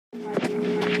Quite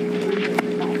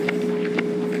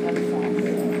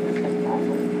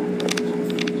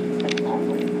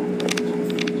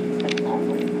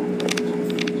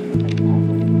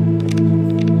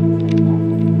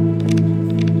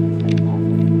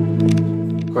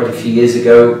a few years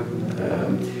ago,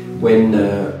 when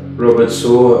Robert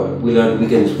saw Willard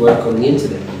Wigan's work on the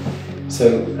internet.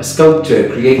 So a sculptor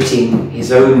creating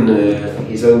his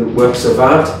own works of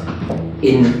art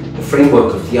in the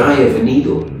framework of the eye of a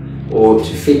needle, or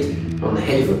to fit on the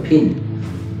head of a pin,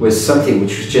 was something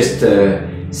which was just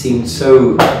seemed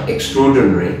so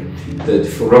extraordinary that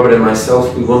for Robert and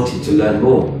myself, we wanted to learn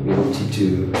more. We wanted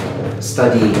to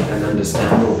study and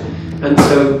understand more. And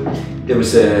so there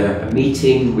was a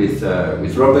meeting with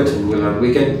Robert and Willard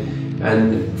Wigan,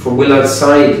 and from Willard's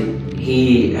side,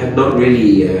 he had not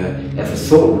really ever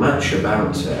thought much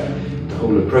about the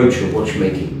whole approach of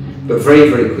watchmaking, but very,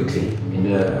 very quickly,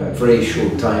 in a very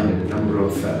short time, in a number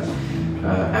of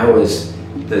hours,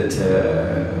 that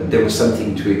there was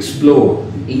something to explore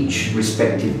each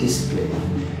respective discipline.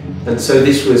 And so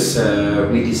this was,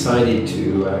 we decided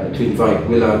to invite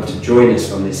Willard to join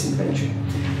us on this adventure.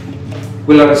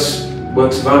 Willard's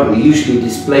works of art were usually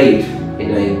displayed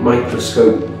in a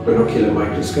microscope, binocular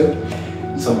microscope,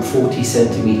 some 40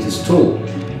 centimeters tall.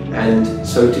 And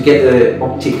so to get the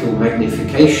optical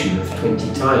magnification of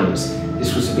 20 times,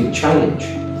 this was a big challenge.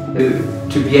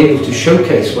 To be able to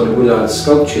showcase one of Willard's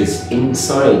sculptures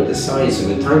inside the size of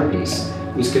a timepiece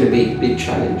was going to be a big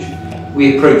challenge.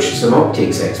 We approached some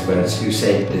optics experts who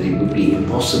said that it would be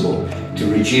impossible to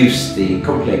reduce the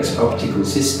complex optical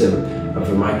system of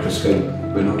a microscope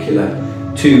binocular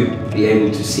to be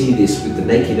able to see this with the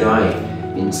naked eye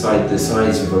inside the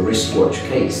size of a wristwatch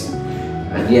case.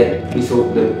 And yet we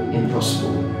thought that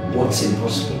impossible. What's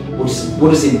impossible? What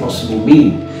does impossible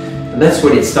mean? And that's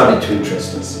when it started to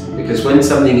interest us. Because when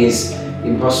something is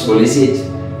impossible, is it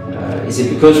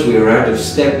because we are out of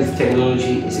step with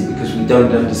technology? Is it because we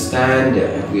don't understand?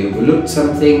 Have we overlooked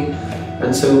something?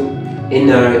 And so in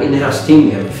our in-house team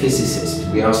we have a physicist.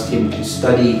 We asked him to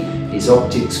study his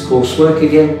optics coursework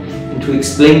again and to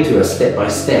explain to us step by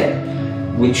step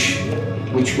what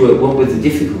were the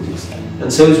difficulties.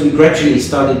 And so as we gradually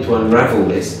started to unravel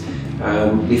this,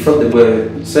 we felt there were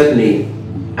certainly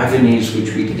avenues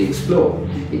which we could explore.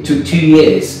 It took 2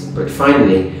 years, but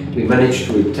finally we managed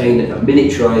to obtain a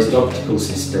miniaturized optical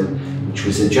system which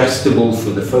was adjustable for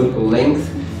the focal length,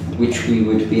 which we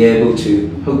would be able to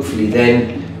hopefully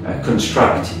then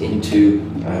construct into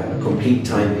a complete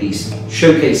timepiece,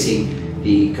 showcasing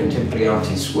the contemporary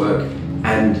artist's work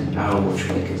and our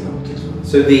watchmaker's art as well.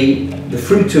 So the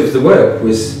fruit of the work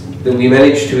was that we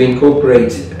managed to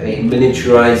incorporate a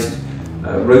miniaturized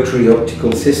rotary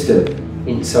optical system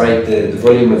inside the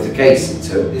volume of the case. And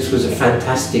so this was a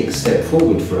fantastic step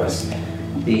forward for us.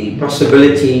 The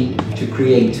possibility to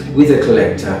create with a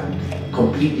collector a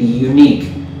completely unique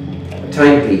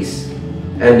timepiece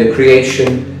and a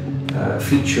creation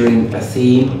featuring a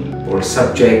theme or a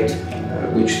subject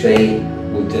which they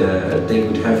would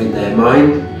have in their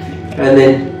mind, and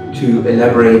then to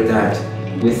elaborate that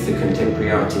with the contemporary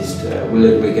artist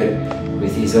Willard Wigan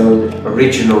with his own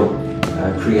original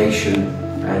creation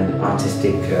and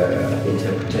artistic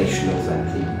interpretation of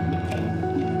that theme.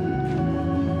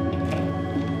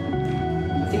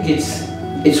 I think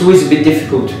it's always a bit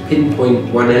difficult to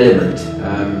pinpoint one element.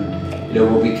 You know,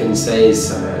 what we can say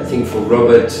is, I think for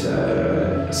Robert,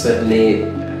 certainly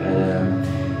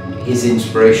his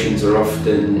inspirations are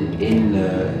often in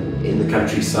the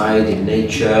countryside, in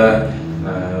nature,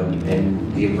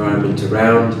 and the environment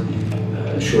around.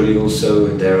 Surely also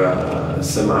there are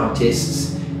some artists.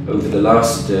 Over the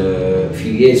last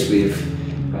few years we've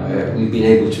been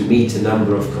able to meet a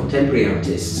number of contemporary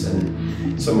artists,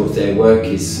 and some of their work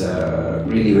is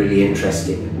really, really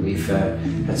interesting. And we've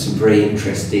had some very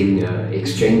interesting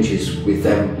exchanges with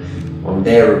them on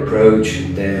their approach,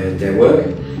 their work.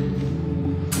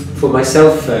 For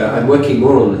myself, I'm working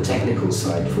more on the technical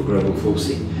side for Greubel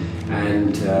Forsey,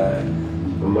 and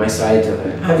on my side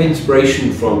I have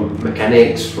inspiration from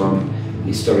mechanics, from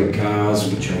historic cars,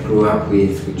 which I grew up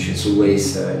with, which is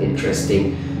always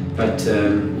interesting. But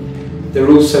there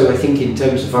are also, I think, in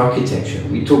terms of architecture.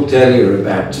 We talked earlier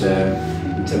about,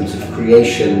 in terms of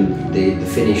creation, the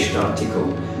finished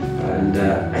article. And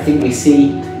I think we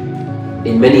see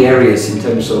in many areas, in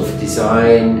terms of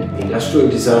design, industrial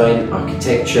design,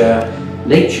 architecture,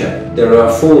 nature, there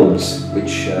are forms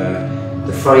which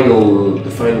the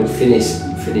final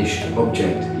finished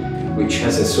object, which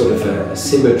has a sort of a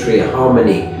symmetry, a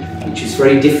harmony, which is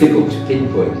very difficult to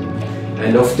pinpoint.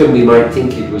 And often we might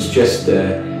think it was just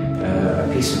a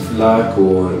piece of luck,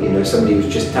 or somebody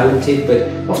who's just talented, but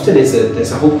often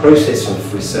there's a whole process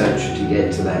of research to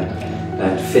get to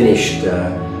that finished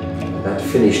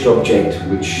object,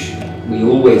 which we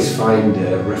always find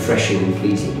refreshing and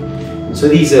pleasing. And so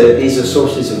these are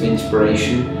sources of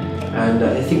inspiration, and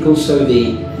I think also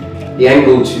the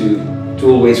angle to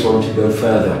always want to go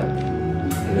further,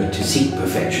 to seek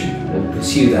perfection and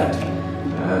pursue that,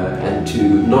 and to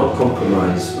not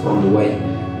compromise on the way.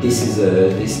 This is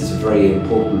a very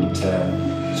important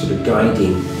sort of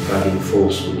guiding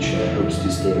force which helps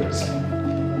to steer us.